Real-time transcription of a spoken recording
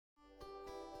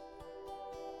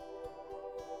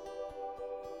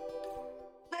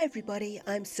Hi everybody,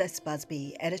 I'm Cess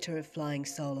Busby, editor of Flying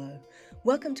Solo.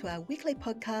 Welcome to our weekly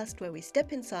podcast where we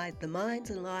step inside the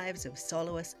minds and lives of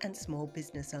soloists and small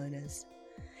business owners.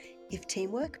 If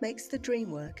teamwork makes the dream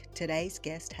work, today's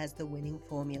guest has the winning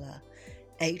formula.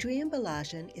 Adrian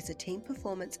Balajian is a team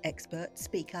performance expert,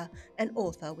 speaker, and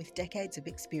author with decades of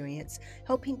experience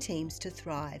helping teams to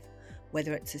thrive.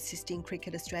 Whether it's assisting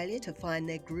Cricket Australia to find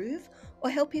their groove or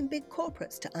helping big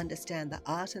corporates to understand the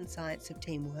art and science of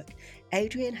teamwork,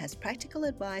 Adrian has practical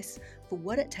advice for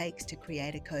what it takes to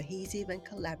create a cohesive and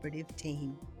collaborative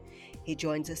team. He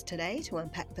joins us today to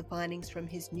unpack the findings from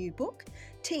his new book,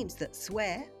 Teams That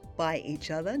Swear by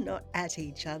Each Other, Not At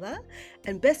Each Other.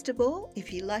 And best of all,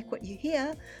 if you like what you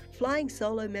hear, Flying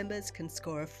Solo members can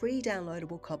score a free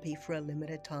downloadable copy for a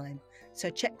limited time. So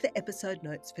check the episode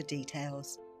notes for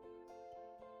details.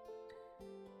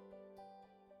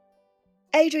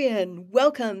 Adrian,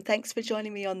 welcome. Thanks for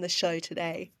joining me on the show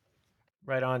today.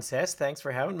 Right on, Cess. Thanks for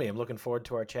having me. I'm looking forward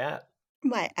to our chat.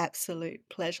 My absolute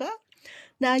pleasure.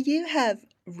 Now, you have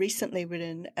recently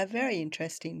written a very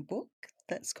interesting book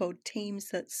that's called Teams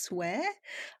That Swear.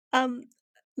 Um,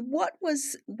 what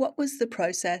was the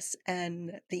process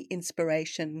and the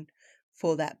inspiration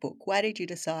for that book? Why did you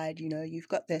decide, you've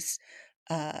got this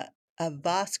uh, a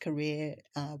vast career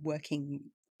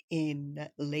working in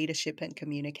leadership and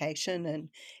communication and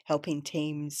helping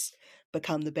teams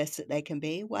become the best that they can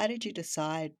be? Why did you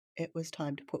decide it was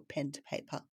time to put pen to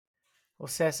paper? Well,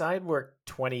 Cess, I'd worked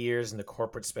 20 years in the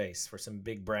corporate space for some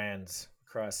big brands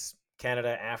across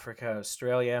Canada, Africa,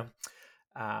 Australia.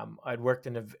 I'd worked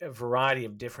in a variety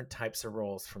of different types of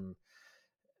roles, from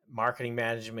marketing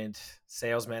management,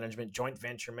 sales management, joint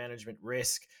venture management,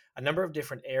 risk, a number of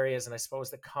different areas. And I suppose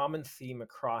the common theme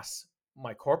across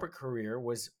my corporate career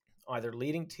was either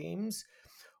leading teams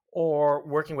or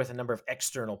working with a number of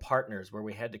external partners where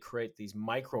we had to create these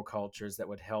microcultures that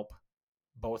would help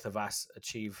both of us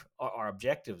achieve our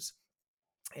objectives.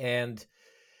 And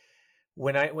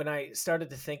when I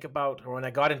started to think about, or when I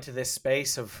got into this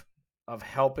space of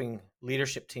helping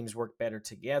leadership teams work better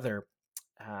together,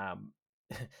 um,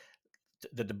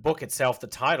 the book itself, the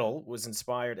title was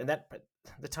inspired, and that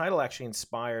the title actually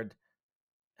inspired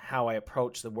how I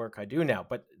approach the work I do now.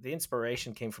 But the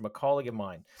inspiration came from a colleague of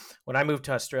mine. When I moved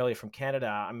to Australia from Canada,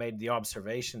 I made the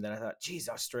observation that I thought, geez,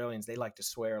 Australians, they like to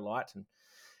swear a lot.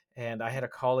 And I had a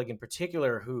colleague in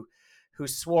particular who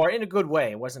swore in a good way.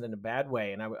 It wasn't in a bad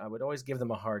way. And I would always give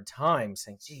them a hard time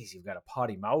saying, geez, you've got a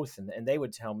potty mouth. And they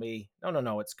would tell me,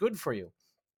 no, it's good for you.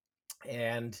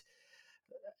 And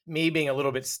me being a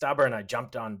little bit stubborn, I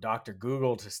jumped on Dr.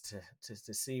 Google just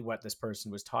to see what this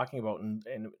person was talking about. And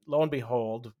lo and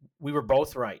behold, we were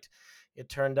both right. It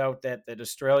turned out that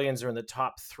Australians are in the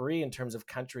top 3 in terms of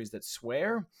countries that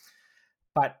swear.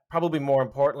 But probably more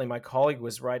importantly, my colleague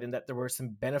was right in that there were some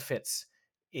benefits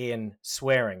in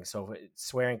swearing. So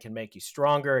swearing can make you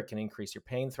stronger, it can increase your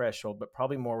pain threshold, but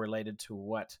probably more related to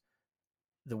what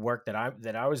the work that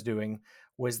I was doing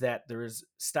was that there's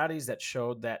studies that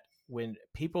showed that when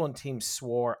people and teams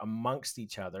swore amongst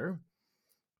each other,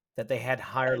 that they had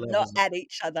higher And not levels of at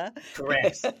each other.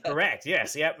 correct.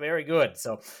 Yes. Yep. Very good.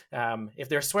 So, if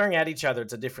they're swearing at each other,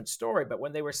 it's a different story. But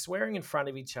when they were swearing in front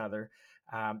of each other,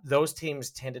 those teams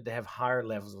tended to have higher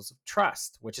levels of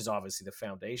trust, which is obviously the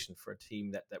foundation for a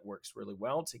team that works really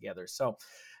well together. So,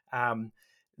 um,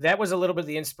 that was a little bit of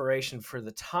the inspiration for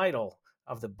the title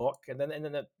of the book, and then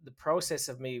the process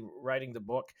of me writing the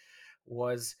book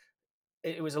was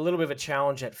it was a little bit of a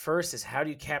challenge at first. Is how do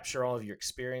you capture all of your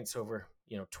experience over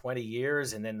 20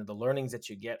 years, and then the learnings that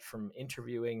you get from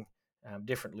interviewing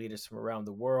different leaders from around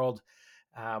the world.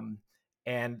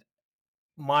 And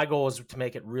my goal is to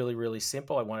make it really, really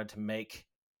simple. I wanted to make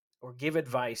or give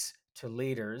advice to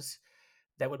leaders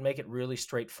that would make it really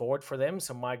straightforward for them.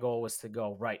 So my goal was to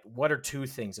go, right, what are 2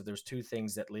 things? If there's 2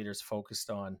 things that leaders focused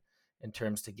on in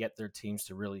terms to get their teams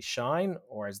to really shine,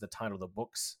 or as the title of the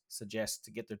books suggests,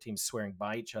 to get their teams swearing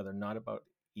by each other, not about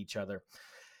each other.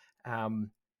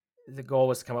 Um, the goal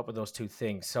was to come up with those 2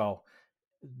 things. So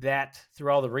that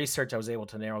through all the research, I was able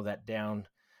to narrow that down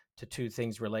to 2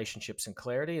 things: relationships and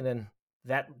clarity. And then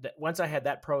that once I had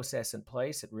that process in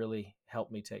place, it really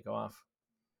helped me take off.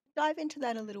 Dive into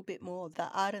that a little bit more, the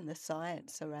art and the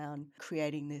science around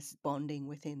creating this bonding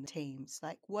within teams.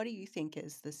 Like, what do you think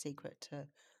is the secret to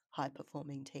high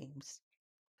performing teams?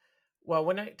 Well,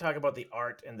 when I talk about the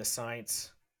art and the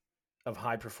science of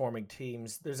high performing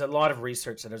teams, there's a lot of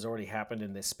research that has already happened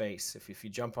in this space. If you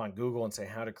jump on Google and say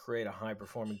how to create a high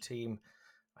performing team,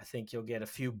 I think you'll get a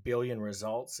few billion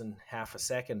results in half a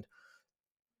second.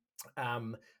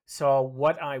 So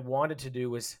what I wanted to do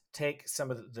was take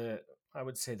some of the I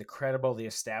would say, the credible, the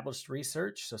established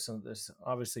research. So there's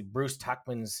obviously Bruce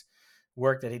Tuckman's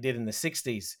work that he did in the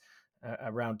 60s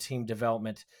around team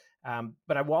development.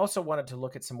 But I also wanted to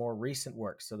look at some more recent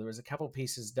work. So there was a couple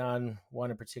pieces done,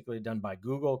 one in particular done by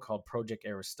Google called Project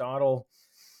Aristotle,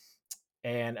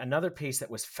 and another piece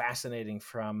that was fascinating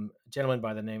from a gentleman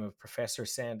by the name of Professor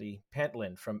Sandy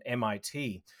Pentland from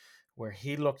MIT, where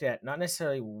he looked at not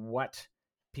necessarily what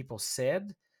people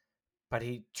said, but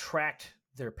he tracked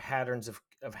their patterns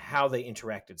of how they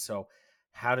interacted. So,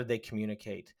 how did they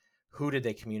communicate? Who did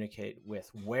they communicate with?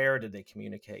 Where did they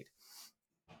communicate?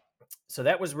 So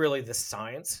that was really the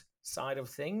science side of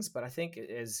things. But I think,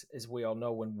 as we all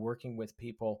know, when working with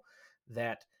people,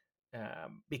 that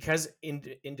because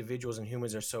individuals and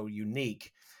humans are so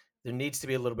unique, there needs to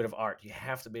be a little bit of art. You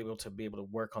have to be able to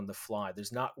work on the fly.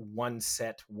 There's not one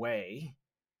set way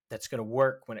that's going to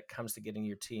work when it comes to getting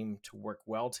your team to work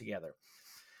well together.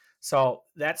 So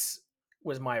that's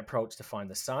was my approach to find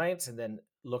the science and then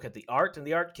look at the art. And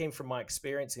the art came from my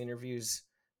experience, interviews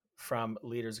from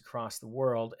leaders across the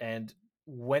world. And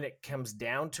when it comes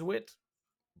down to it,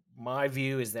 my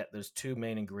view is that there's two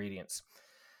main ingredients.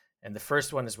 And the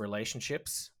first one is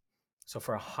relationships. So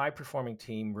for a high performing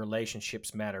team,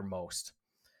 relationships matter most.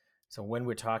 So when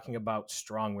we're talking about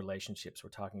strong relationships, we're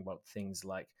talking about things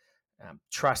like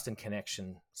trust and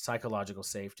connection, psychological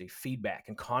safety, feedback,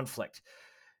 and conflict.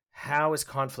 How is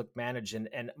conflict managed?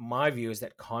 And my view is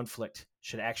that conflict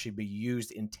should actually be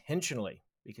used intentionally,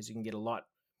 because you can get a lot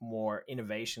more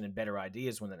innovation and better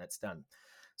ideas when that's done.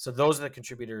 So those are the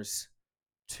contributors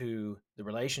to the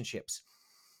relationships.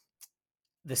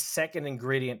 The second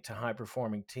ingredient to high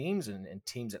performing teams and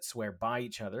teams that swear by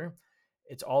each other,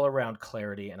 it's all around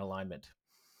clarity and alignment.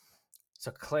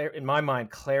 So in my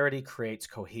mind, clarity creates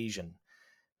cohesion.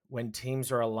 When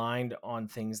teams are aligned on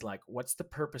things like, what's the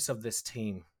purpose of this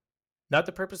team? Not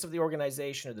the purpose of the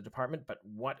organization or the department, but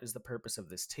what is the purpose of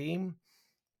this team?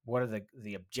 What are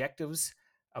the objectives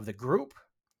of the group?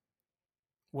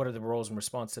 What are the roles and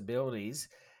responsibilities?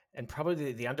 And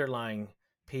probably the underlying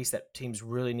piece that teams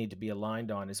really need to be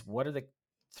aligned on is, what are the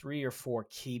 3 or 4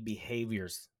 key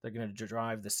behaviors that are going to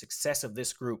drive the success of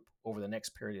this group over the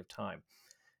next period of time?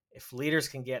 If leaders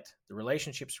can get the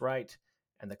relationships right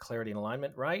and the clarity and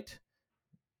alignment right,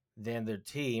 then their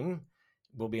team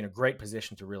will be in a great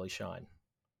position to really shine.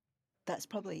 That's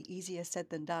probably easier said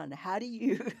than done. How do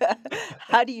you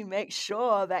how do you make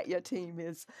sure that your team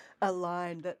is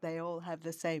aligned, that they all have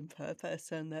the same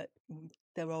purpose and that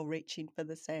they're all reaching for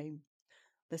the same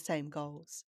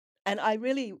goals? And I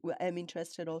really am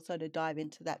interested also to dive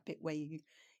into that bit where you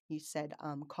said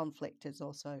conflict is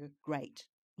also great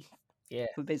Yeah.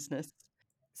 for business.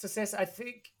 So, Cess, I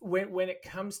think when it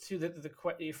comes to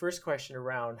your first question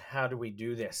around how do we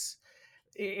do this,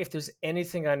 if there's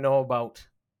anything I know about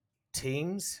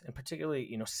teams, and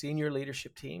particularly senior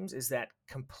leadership teams, is that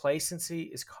complacency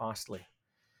is costly.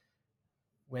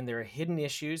 When there are hidden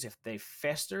issues, if they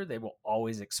fester, they will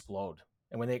always explode,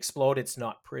 and when they explode, it's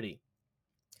not pretty.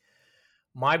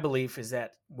 My belief is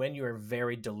that when you are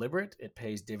very deliberate, it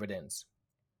pays dividends.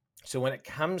 So when it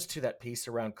comes to that piece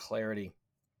around clarity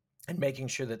and making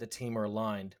sure that the team are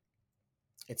aligned,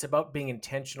 it's about being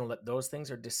intentional that those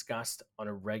things are discussed on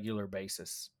a regular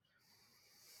basis.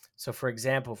 So, for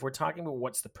example, if we're talking about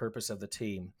what's the purpose of the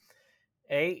team,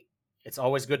 it's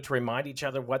always good to remind each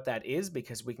other what that is,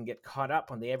 because we can get caught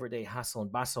up on the everyday hustle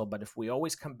and bustle. But if we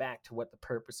always come back to what the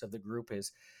purpose of the group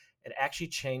is, it actually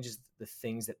changes the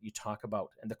things that you talk about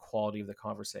and the quality of the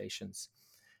conversations,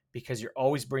 because you're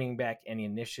always bringing back any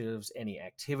initiatives, any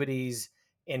activities,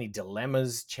 any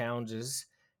dilemmas, challenges.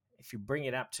 If you bring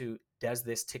it up to, does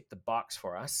this tick the box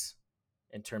for us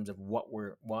in terms of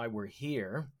why we're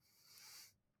here,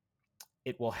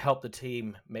 it will help the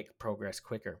team make progress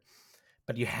quicker.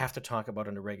 But you have to talk about it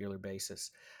on a regular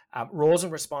basis. Roles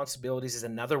and responsibilities is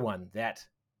another one that,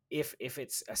 if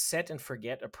it's a set and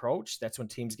forget approach, that's when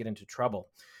teams get into trouble.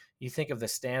 You think of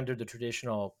the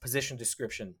traditional position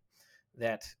description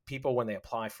that people, when they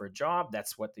apply for a job,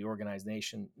 that's what the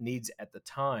organization needs at the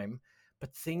time.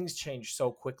 But things change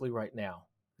so quickly right now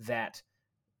that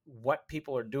what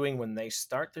people are doing when they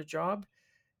start their job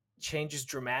changes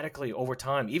dramatically over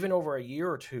time, even over a year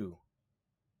or two.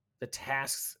 The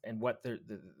tasks and what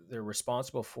they're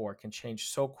responsible for can change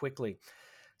so quickly.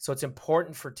 So it's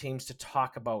important for teams to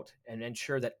talk about and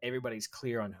ensure that everybody's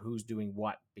clear on who's doing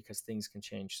what, because things can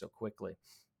change so quickly.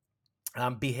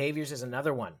 Behaviors is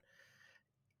another one.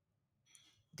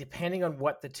 Depending on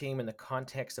what the team and the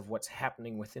context of what's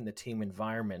happening within the team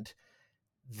environment,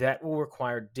 that will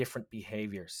require different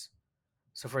behaviors.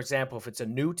 So, for example, if it's a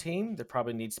new team, there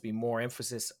probably needs to be more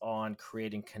emphasis on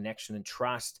creating connection and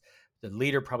trust, The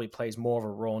leader probably plays more of a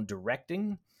role in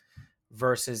directing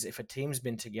versus if a team's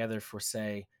been together for,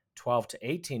 say, 12 to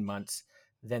 18 months,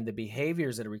 then the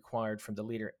behaviors that are required from the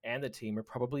leader and the team are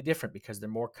probably different because they're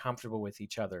more comfortable with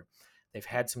each other. They've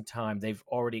had some time, they've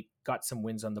already got some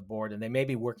wins on the board, and they may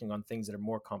be working on things that are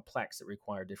more complex that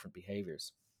require different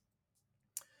behaviors.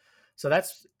 So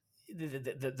that's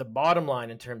the bottom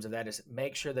line in terms of that is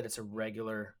make sure that it's a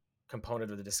regular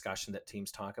component of the discussion that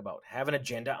teams talk about. Have an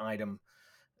agenda item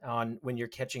on when you're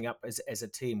catching up as a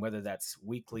team, whether that's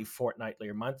weekly, fortnightly,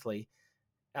 or monthly.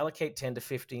 Allocate 10 to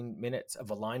 15 minutes of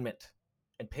alignment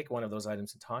and pick one of those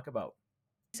items and talk about.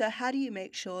 So, how do you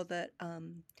make sure that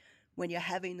when you're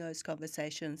having those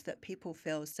conversations, that people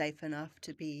feel safe enough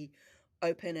to be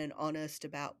open and honest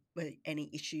about any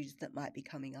issues that might be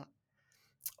coming up?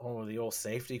 Oh, the old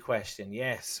safety question.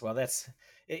 Yes. Well,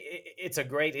 it's a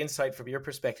great insight from your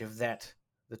perspective that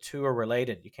the two are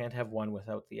related. You can't have one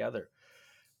without the other.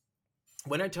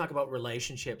 When I talk about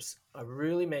relationships, I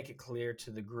really make it clear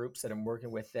to the groups that I'm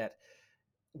working with that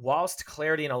whilst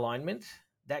clarity and alignment,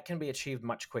 that can be achieved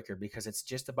much quicker because it's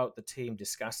just about the team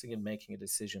discussing and making a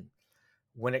decision.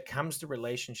 When it comes to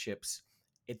relationships,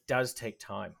 it does take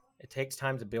time. It takes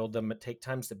time to build them. It takes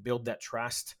time to build that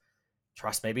trust.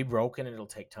 Trust may be broken and it'll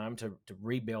take time to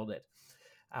rebuild it.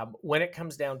 When it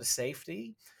comes down to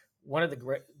safety, one of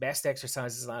the best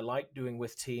exercises I like doing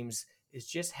with teams is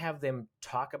just have them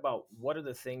talk about what are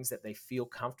the things that they feel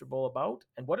comfortable about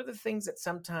and what are the things that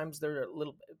sometimes they're a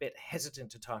little bit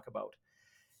hesitant to talk about.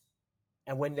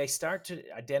 And when they start to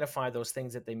identify those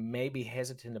things that they may be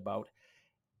hesitant about,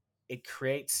 it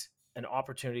creates an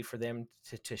opportunity for them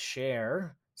to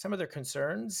share some of their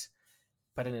concerns,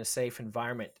 but in a safe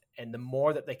environment. And the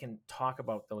more that they can talk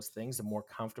about those things, the more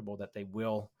comfortable that they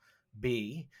will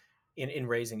be in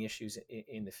raising issues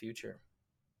in the future.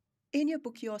 In your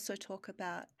book, you also talk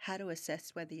about how to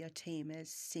assess whether your team is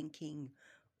sinking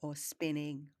or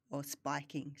spinning or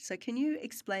spiking. So, can you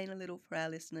explain a little for our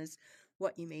listeners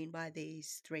what you mean by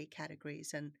these three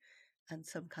categories and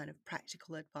some kind of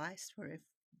practical advice for if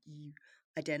you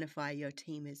identify your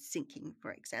team as sinking,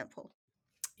 for example?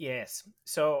 Yes.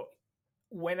 So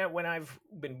when I've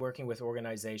been working with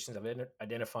organizations, I've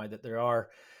identified that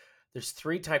there's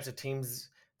three types of teams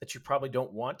that you probably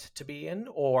don't want to be in,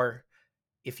 or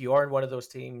if you are in one of those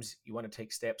teams, you want to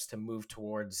take steps to move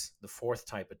towards the fourth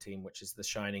type of team, which is the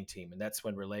shining team. And that's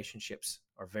when relationships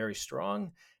are very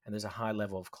strong and there's a high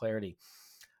level of clarity.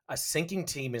 A sinking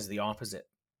team is the opposite.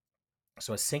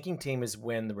 So a sinking team is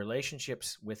when the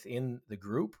relationships within the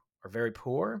group are very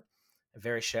poor,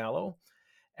 very shallow,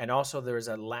 and also there is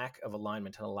a lack of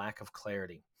alignment and a lack of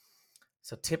clarity.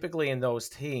 So typically in those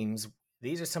teams,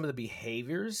 these are some of the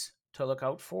behaviors to look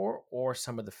out for or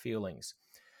some of the feelings.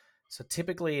 So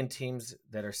typically in teams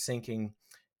that are sinking,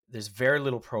 there's very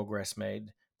little progress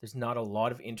made. There's not a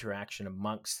lot of interaction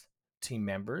amongst team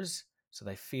members. So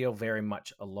they feel very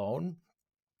much alone.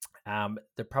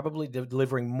 They're probably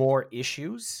delivering more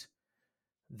issues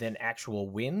than actual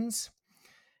wins.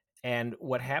 And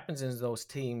what happens in those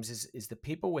teams is the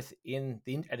people at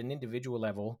an individual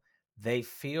level, they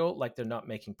feel like they're not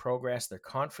making progress. Their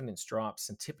confidence drops.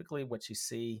 And typically what you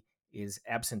see is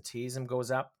absenteeism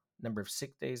goes up, number of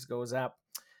sick days goes up,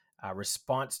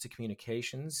 response to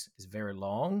communications is very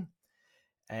long.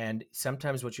 And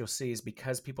sometimes what you'll see is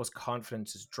because people's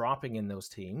confidence is dropping in those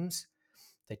teams,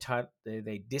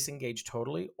 they disengage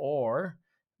totally, or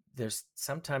there's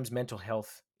sometimes mental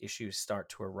health issues start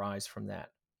to arise from that.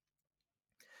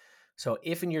 So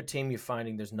if in your team you're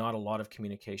finding there's not a lot of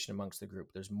communication amongst the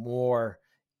group, there's more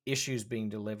issues being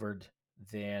delivered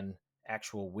than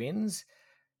actual wins,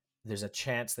 there's a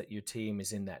chance that your team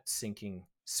is in that sinking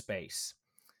space.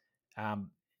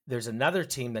 There's another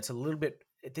team that's a little bit,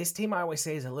 this team I always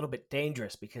say is a little bit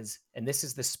dangerous because, and this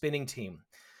is the spinning team.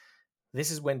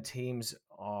 This is when teams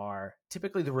are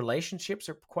typically the relationships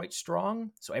are quite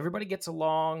strong. So everybody gets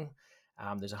along.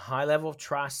 There's a high level of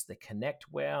trust. They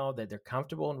connect well, that they're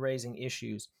comfortable in raising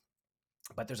issues,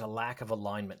 but there's a lack of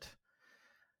alignment.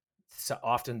 So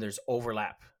often there's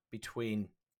overlap between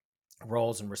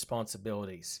roles and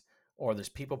responsibilities, or there's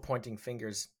people pointing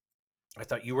fingers. I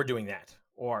thought you were doing that,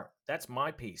 or that's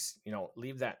my piece.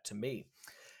 Leave that to me.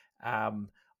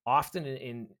 Often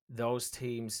in those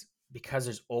teams, because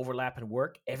there's overlap in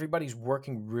work, everybody's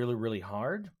working really, really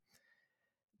hard,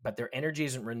 but their energy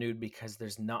isn't renewed because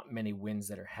there's not many wins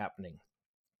that are happening.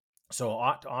 So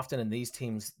often in these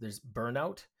teams, there's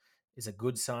burnout is a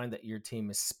good sign that your team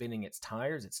is spinning its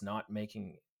tires. It's not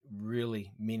making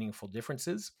really meaningful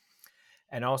differences.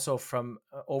 And also from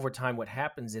over time, what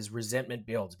happens is resentment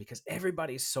builds because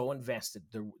everybody's so invested.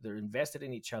 They're invested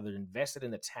in each other, invested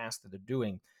in the task that they're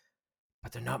doing.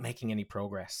 but they're not making any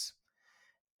progress.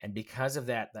 And because of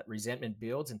that, that resentment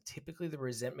builds, and typically the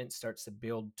resentment starts to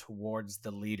build towards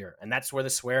the leader. And that's where the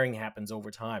swearing happens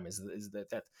over time, is that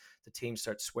the team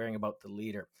starts swearing about the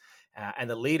leader. And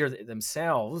the leader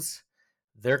themselves,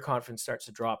 their confidence starts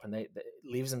to drop, and they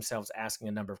leaves themselves asking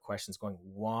a number of questions going,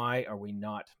 why are we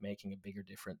not making a bigger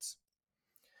difference?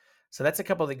 So that's a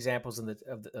couple of examples of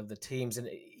the teams, and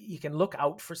you can look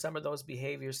out for some of those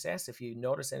behaviors, Seth, if you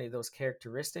notice any of those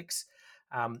characteristics.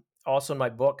 Also, in my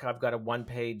book, I've got a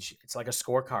one-page. It's like a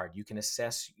scorecard. You can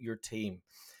assess your team,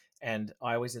 and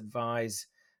I always advise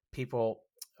people,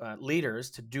 leaders,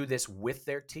 to do this with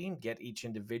their team. Get each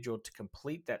individual to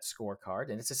complete that scorecard,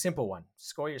 and it's a simple one.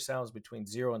 Score yourselves between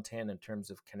 0 and 10 in terms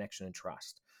of connection and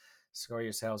trust. Score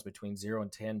yourselves between 0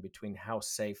 and 10 between how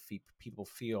safe people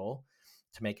feel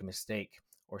to make a mistake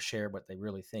or share what they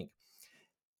really think.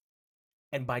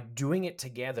 And by doing it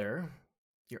together,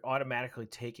 you're automatically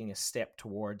taking a step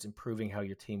towards improving how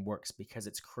your team works, because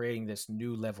it's creating this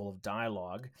new level of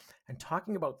dialogue and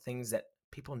talking about things that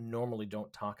people normally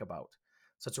don't talk about.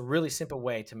 So it's a really simple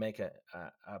way to make a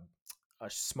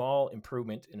small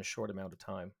improvement in a short amount of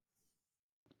time.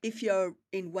 If you're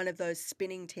in one of those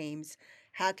spinning teams,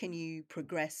 how can you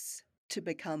progress to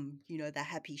become, the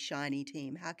happy, shiny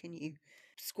team? How can you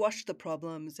squash the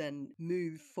problems and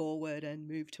move forward and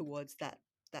move towards that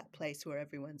place where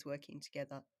everyone's working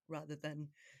together rather than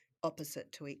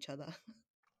opposite to each other?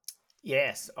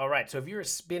 Yes. All right. So if you're a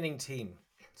spinning team,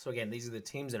 so again, these are the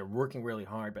teams that are working really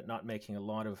hard but not making a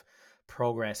lot of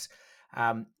progress.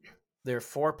 Um, there are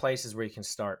 4 places where you can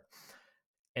start.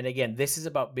 And again, this is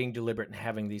about being deliberate and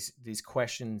having these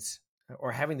questions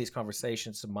or having these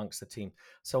conversations amongst the team.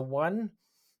 So one,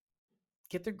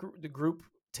 get the group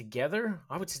together.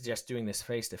 I would suggest doing this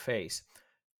face to face.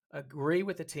 Agree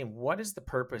with the team. What is the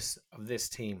purpose of this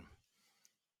team?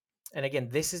 And again,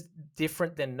 this is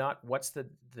different than not what's the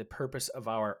purpose of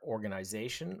our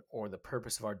organization or the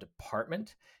purpose of our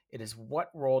department. It is, what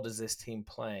role does this team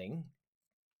playing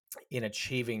in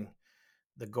achieving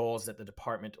the goals that the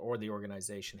department or the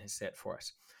organization has set for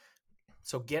us.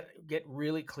 So get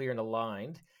really clear and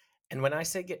aligned. And when I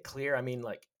say get clear, I mean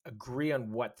like agree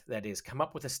on what that is. Come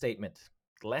up with a statement,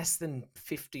 less than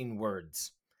 15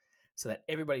 words, so that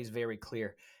everybody's very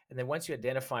clear. And then once you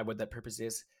identify what that purpose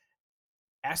is,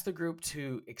 ask the group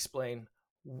to explain,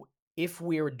 if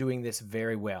we are doing this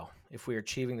very well, if we are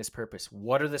achieving this purpose,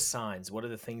 what are the signs? What are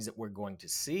the things that we're going to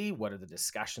see? What are the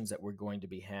discussions that we're going to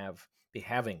be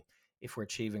having if we're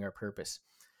achieving our purpose?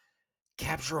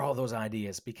 Capture all those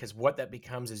ideas, because what that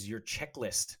becomes is your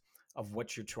checklist of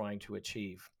what you're trying to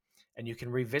achieve. And you can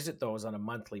revisit those on a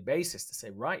monthly basis to say,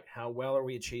 right, how well are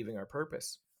we achieving our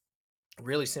purpose? A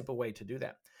really simple way to do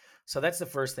that. So that's the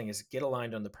first thing, is get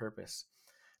aligned on the purpose.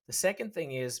 The second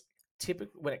thing is,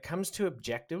 typically when it comes to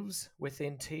objectives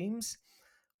within teams,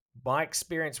 my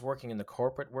experience working in the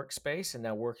corporate workspace and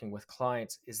now working with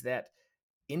clients is that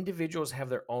individuals have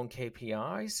their own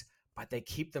KPIs, but they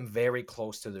keep them very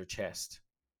close to their chest.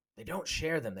 They don't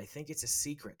share them. They think it's a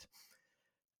secret.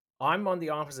 I'm on the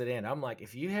opposite end. I'm like,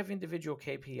 if you have individual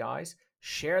KPIs,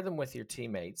 share them with your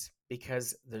teammates,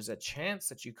 because there's a chance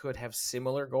that you could have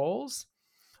similar goals,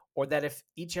 or that if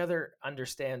each other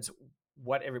understands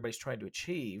what everybody's trying to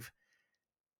achieve,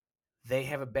 they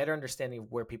have a better understanding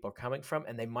of where people are coming from,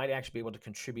 and they might actually be able to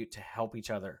contribute to help each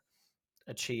other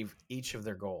achieve each of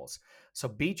their goals. So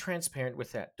be transparent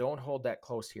with that. Don't hold that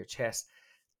close to your chest.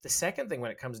 The second thing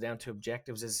when it comes down to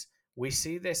objectives is, we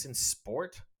see this in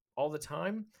sport all the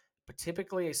time, but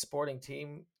typically a sporting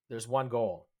team, there's one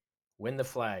goal: win the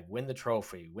flag, win the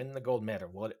trophy, win the gold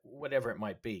medal, whatever it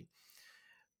might be.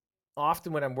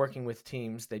 Often when I'm working with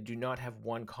teams, they do not have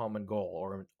one common goal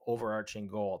or an overarching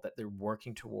goal that they're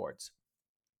working towards.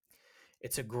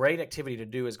 It's a great activity to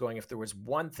do, is going, if there was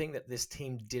one thing that this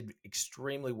team did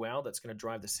extremely well that's going to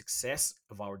drive the success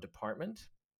of our department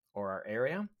or our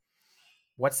area,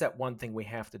 what's that one thing we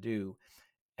have to do?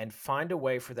 And find a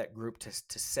way for that group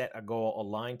to set a goal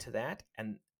aligned to that,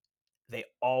 and they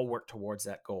all work towards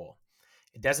that goal.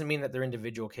 It doesn't mean that their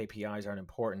individual KPIs aren't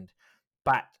important,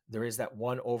 but there is that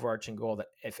one overarching goal that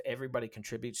if everybody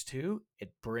contributes to,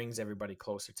 it brings everybody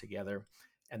closer together,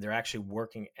 and they're actually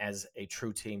working as a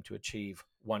true team to achieve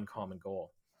one common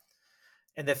goal.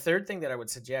 And the third thing that I would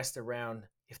suggest around,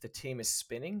 if the team is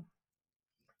spinning,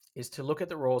 is to look at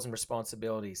the roles and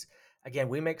responsibilities. Again,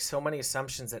 we make so many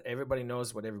assumptions that everybody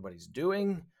knows what everybody's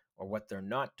doing or what they're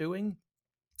not doing.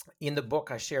 In the book,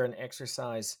 I share an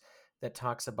exercise that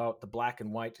talks about the black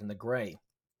and white and the gray,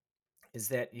 is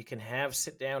that you can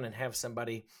sit down and have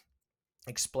somebody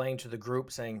explain to the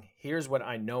group, saying, here's what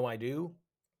I know I do,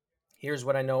 here's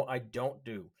what I know I don't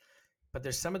do. But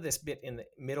there's some of this bit in the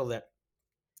middle that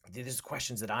there's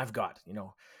questions that I've got,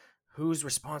 who's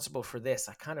responsible for this?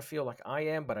 I kind of feel like I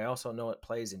am, but I also know it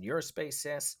plays in your space,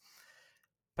 Sess.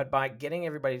 But by getting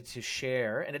everybody to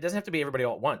share, and it doesn't have to be everybody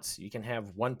all at once. You can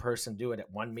have one person do it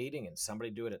at one meeting and somebody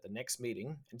do it at the next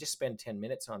meeting and just spend 10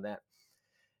 minutes on that.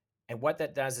 And what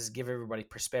that does is give everybody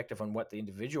perspective on what the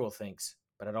individual thinks,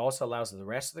 but it also allows the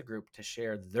rest of the group to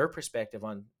share their perspective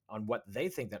on what they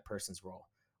think that person's role.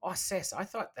 Oh, Sess, I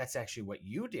thought that's actually what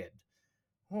you did.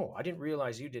 Oh, I didn't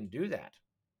realize you didn't do that.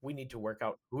 We need to work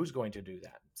out who's going to do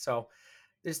that. So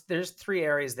there's three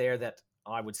areas there that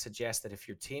I would suggest that if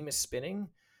your team is spinning,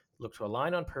 look to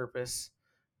align on purpose,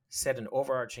 set an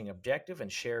overarching objective,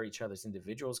 and share each other's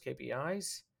individuals'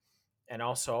 KPIs, and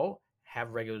also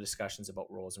have regular discussions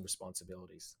about roles and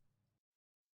responsibilities.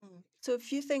 So a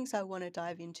few things I want to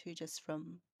dive into just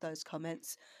from those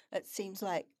comments. It seems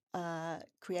like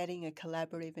creating a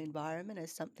collaborative environment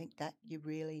is something that you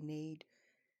really need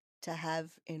to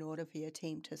have in order for your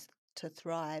team to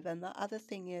thrive. And the other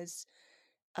thing is,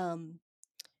 um,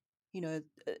 you know,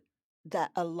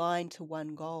 that align to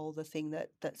one goal. The thing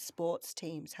that sports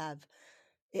teams have.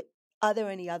 It, are there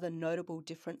any other notable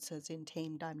differences in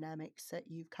team dynamics that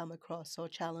you've come across or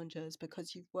challenges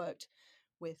because you've worked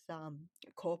with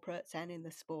corporates and in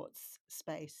the sports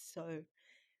space? So,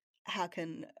 how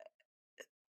can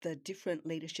the different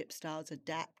leadership styles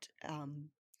adapt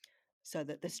so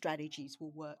that the strategies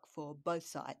will work for both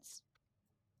sides?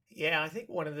 Yeah, I think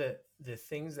one of the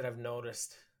things that I've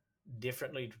noticed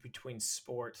differently between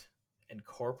sport and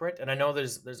corporate, and I know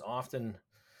there's often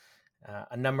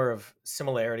a number of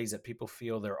similarities that people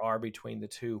feel there are between the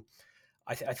two.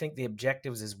 I think the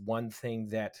objectives is one thing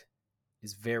that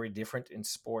is very different in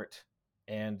sport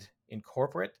and in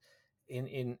corporate.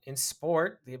 In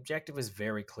sport, the objective is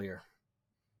very clear.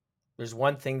 There's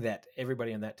one thing that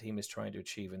everybody on that team is trying to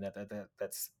achieve, and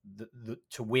that's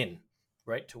to win,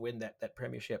 right? To win that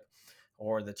premiership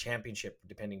or the championship,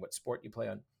 depending what sport you play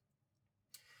on.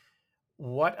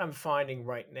 What I'm finding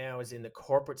right now is in the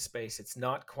corporate space, it's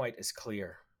not quite as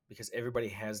clear because everybody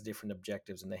has different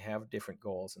objectives and they have different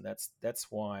goals, and that's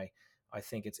why I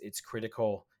think it's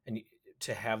critical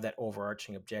to have that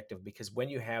overarching objective, because when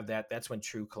you have that, that's when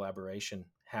true collaboration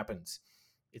happens.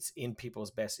 It's in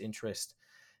people's best interest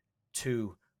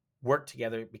to work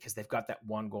together because they've got that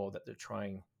one goal that they're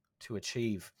trying to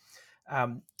achieve.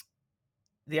 Um,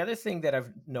 the other thing that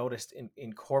I've noticed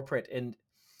in corporate, and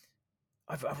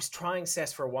I was trying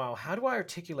Sess for a while, how do I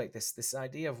articulate this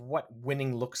idea of what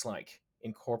winning looks like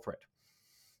in corporate?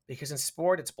 Because in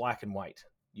sport, it's black and white.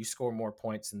 You score more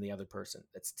points than the other person.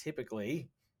 That's typically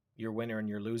your winner and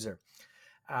your loser.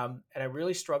 And I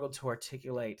really struggled to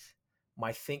articulate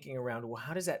my thinking around, well,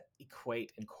 how does that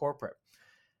equate in corporate?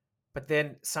 But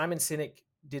then Simon Sinek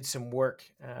did some work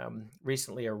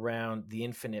recently around the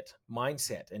infinite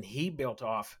mindset, and he built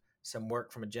off some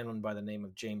work from a gentleman by the name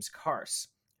of James Carse,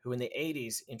 who in the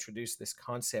 80s introduced this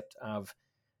concept of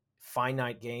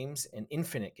finite games and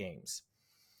infinite games.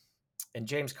 And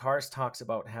James Carse talks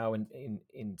about how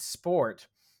in sport,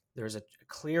 there's a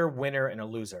clear winner and a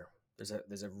loser.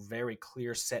 There's a very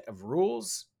clear set of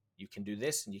rules. You can do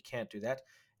this and you can't do that,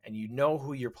 and you know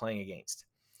who you're playing against.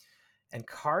 And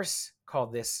Carse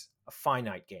called this a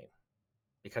finite game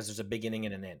because there's a beginning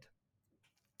and an end.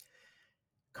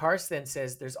 Carse then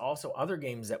says there's also other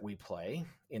games that we play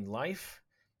in life,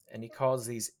 and he calls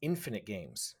these infinite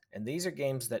games. And these are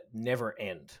games that never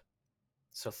end.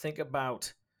 So think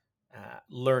about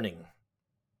learning.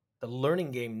 The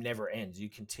learning game never ends. You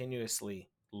continuously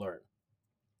learn.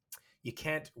 You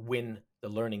can't win the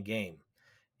learning game.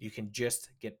 You can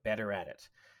just get better at it.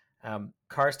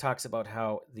 Carse talks about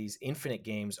how these infinite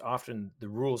games, often the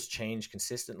rules change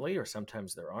consistently, or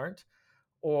sometimes there aren't,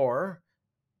 or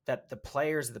that the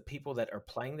players, the people that are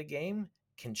playing the game,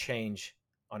 can change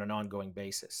on an ongoing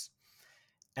basis.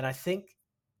 And I think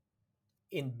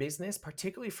in business,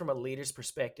 particularly from a leader's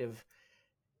perspective,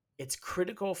 it's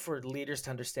critical for leaders to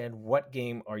understand what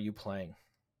game are you playing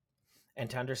and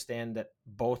to understand that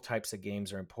both types of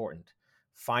games are important.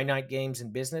 Finite games in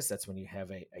business, that's when you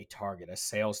have a target, a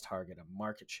sales target, a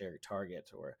market share target,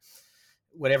 or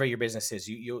whatever your business is.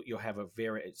 You'll have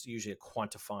it's usually a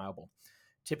quantifiable.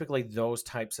 Typically, those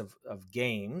types of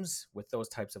games with those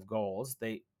types of goals,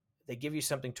 they give you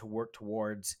something to work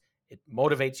towards. It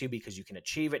motivates you because you can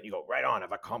achieve it. And you go, right on,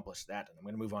 I've accomplished that, and I'm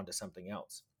going to move on to something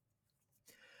else.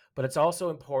 But it's also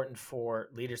important for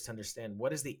leaders to understand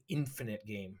what is the infinite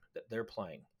game that they're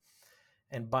playing.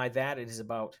 And by that, it is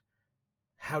about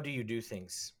how do you do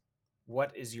things?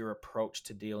 What is your approach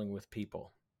to dealing with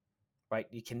people, right?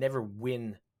 You can never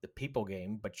win the people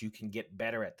game, but you can get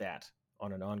better at that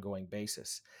on an ongoing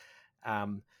basis.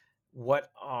 Um, what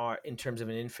are, in terms of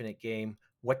an infinite game,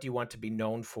 what do you want to be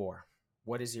known for?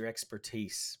 What is your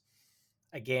expertise?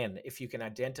 Again, if you can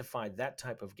identify that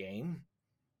type of game,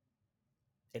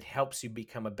 it helps you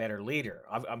become a better leader.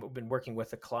 I've been working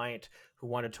with a client who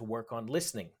wanted to work on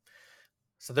listening.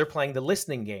 So they're playing the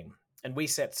listening game. And we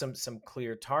set some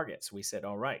clear targets. We said,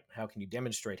 all right, how can you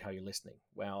demonstrate how you're listening?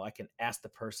 Well, I can ask the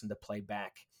person to play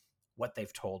back what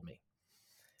they've told me.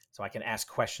 So I can ask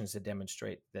questions to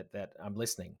demonstrate that I'm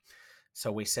listening.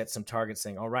 So we set some targets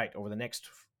saying, all right, over the next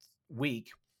week,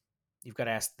 you've got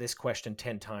to ask this question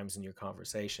 10 times in your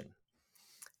conversation.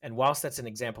 And whilst that's an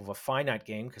example of a finite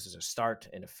game, because there's a start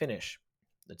and a finish,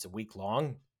 it's a week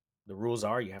long. The rules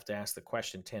are you have to ask the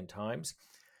question 10 times.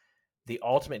 The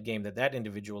ultimate game that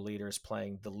individual leader is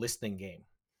playing, the listening game.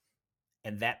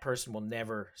 And that person will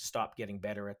never stop getting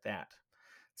better at that.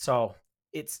 So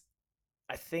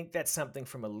I think that's something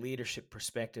from a leadership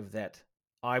perspective that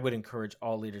I would encourage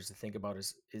all leaders to think about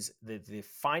is the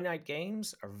finite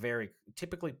games are very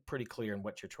typically pretty clear in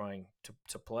what you're trying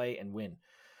to play and win.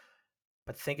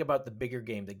 But think about the bigger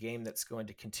game, the game that's going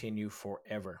to continue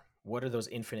forever. What are those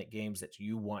infinite games that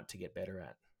you want to get better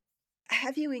at?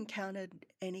 Have you encountered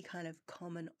any kind of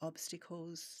common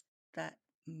obstacles that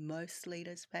most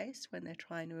leaders face when they're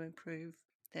trying to improve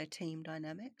their team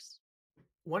dynamics?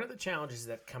 One of the challenges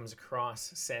that comes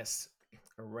across, Sess,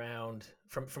 around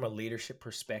from a leadership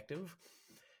perspective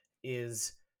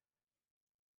is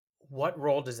what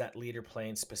role does that leader play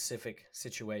in specific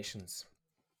situations?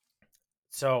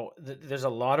 So there's a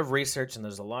lot of research and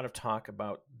there's a lot of talk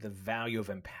about the value of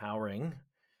empowering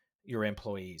your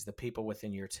employees, the people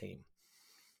within your team,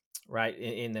 right?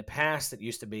 In the past, it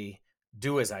used to be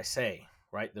do as I say,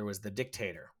 right? There was the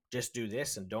dictator, just do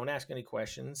this and don't ask any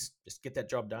questions, just get that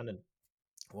job done and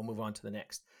we'll move on to the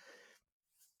next.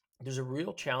 There's a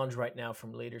real challenge right now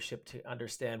from leadership to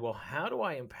understand, well, how do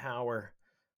I empower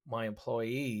my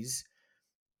employees?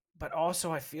 But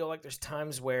also, I feel like there's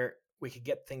times where we could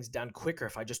get things done quicker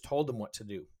if I just told them what to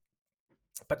do.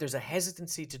 But there's a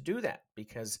hesitancy to do that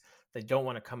because they don't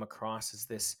want to come across as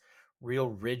this real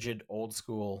rigid, old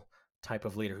school type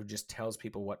of leader who just tells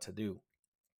people what to do.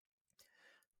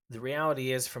 The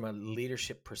reality is, from a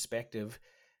leadership perspective,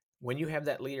 when you have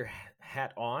that leader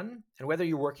hat on, and whether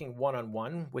you're working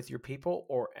one-on-one with your people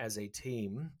or as a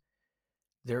team,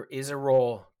 there is a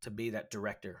role to be that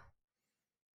director.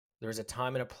 There's a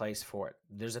time and a place for it.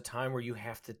 There's a time where you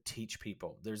have to teach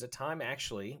people. There's a time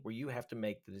actually where you have to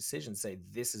make the decision, say,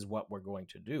 this is what we're going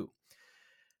to do.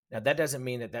 Now, that doesn't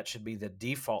mean that should be the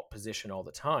default position all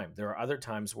the time. There are other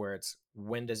times where it's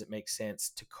when does it make sense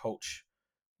to coach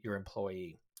your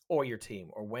employee or your team,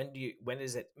 or when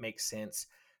does it make sense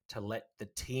to let the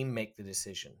team make the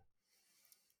decision?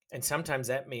 And sometimes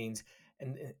that means,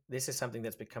 and this is something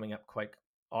that's been coming up quite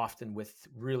often with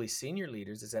really senior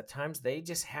leaders, is at times they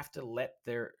just have to let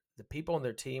the people on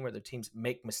their team or their teams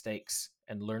make mistakes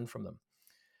and learn from them.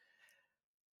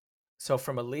 So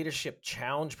from a leadership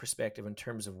challenge perspective, in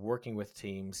terms of working with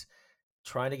teams,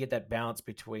 trying to get that balance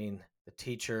between the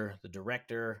teacher, the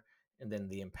director, and then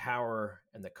the empowerer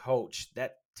and the coach,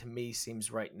 that to me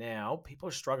seems right now, people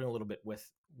are struggling a little bit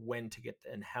with when to get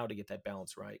and how to get that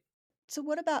balance right. So,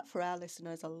 what about for our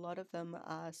listeners? A lot of them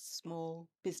are small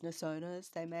business owners.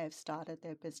 They may have started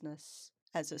their business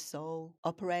as a sole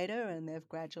operator and they've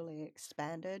gradually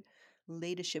expanded.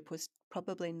 Leadership was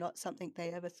probably not something they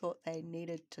ever thought they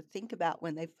needed to think about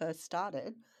when they first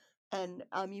started. And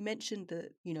you mentioned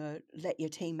that, let your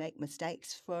team make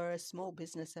mistakes. For a small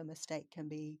business, a mistake can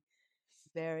be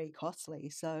very costly.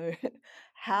 So,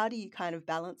 how do you kind of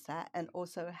balance that? And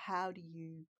also, how do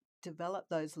you develop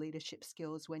those leadership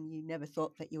skills when you never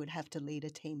thought that you would have to lead a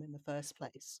team in the first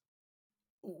place?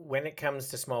 When it comes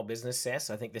to small business success,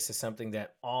 I think this is something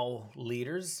that all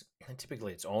leaders, and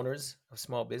typically it's owners of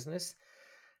small business,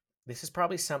 this is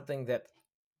probably something that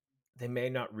they may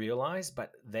not realize,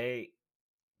 but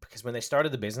because when they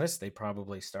started the business, they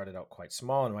probably started out quite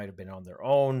small and might have been on their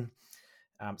own.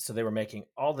 So they were making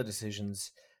all the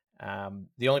decisions.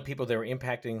 The only people they were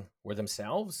impacting were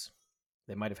themselves.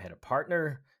 They might have had a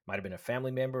partner, might have been a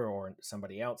family member or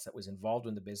somebody else that was involved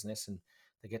in the business, and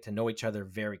they get to know each other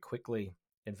very quickly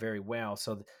and very well.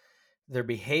 So their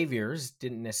behaviors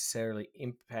didn't necessarily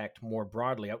impact more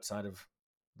broadly outside of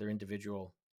their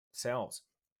individual selves.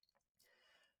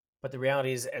 But the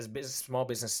reality is, as small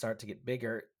businesses start to get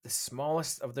bigger, the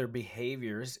smallest of their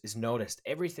behaviors is noticed.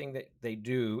 Everything that they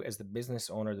do as the business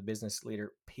owner, the business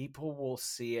leader, people will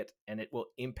see it and it will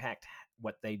impact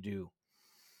what they do.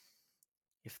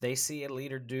 If they see a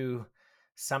leader do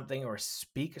something or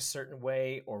speak a certain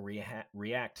way or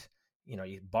react,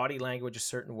 your body language a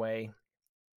certain way,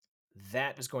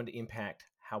 that is going to impact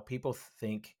how people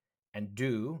think and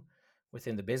do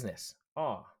within the business.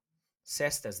 Oh,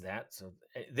 Cess does that. So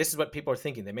this is what people are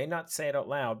thinking. They may not say it out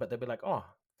loud, but they'll be like, oh,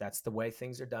 that's the way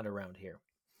things are done around here.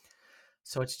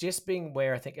 So it's just being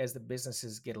aware, I think, as the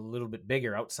businesses get a little bit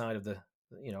bigger outside of the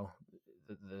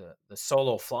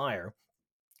solo flyer,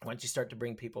 once you start to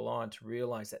bring people on, to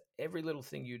realize that every little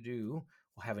thing you do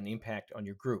will have an impact on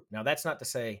your group. Now, that's not to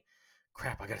say,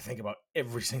 crap, I got to think about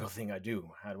every single thing I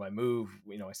do. How do I move?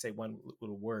 I say one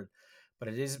little word, but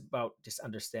it is about just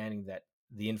understanding that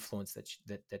the influence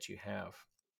that you have.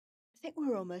 I think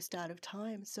we're almost out of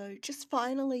time. So, just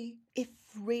finally, if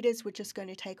readers were just going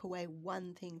to take away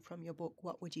one thing from your book,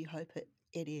 what would you hope it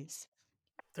is?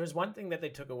 There's one thing that they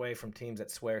took away from Teams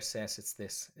that Swear Cess. It's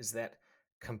this: is that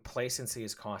complacency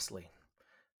is costly.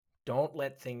 Don't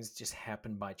let things just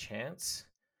happen by chance.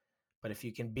 But if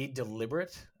you can be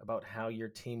deliberate about how your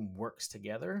team works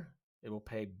together, it will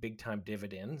pay big time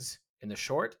dividends in the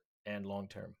short and long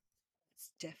term.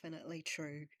 It's definitely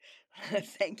true.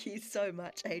 Thank you so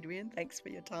much, Adrian. Thanks for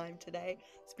your time today.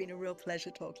 It's been a real pleasure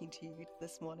talking to you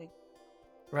this morning.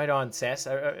 Right on, Cess.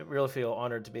 I really feel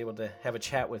honored to be able to have a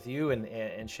chat with you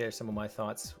and share some of my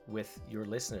thoughts with your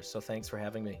listeners. So thanks for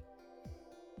having me.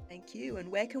 Thank you.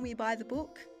 And where can we buy the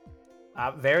book?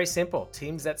 Very simple,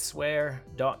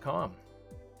 teamsthatswear.com.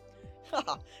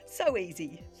 So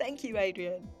easy. Thank you,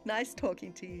 Adrian. Nice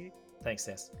talking to you. Thanks,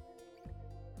 Cess.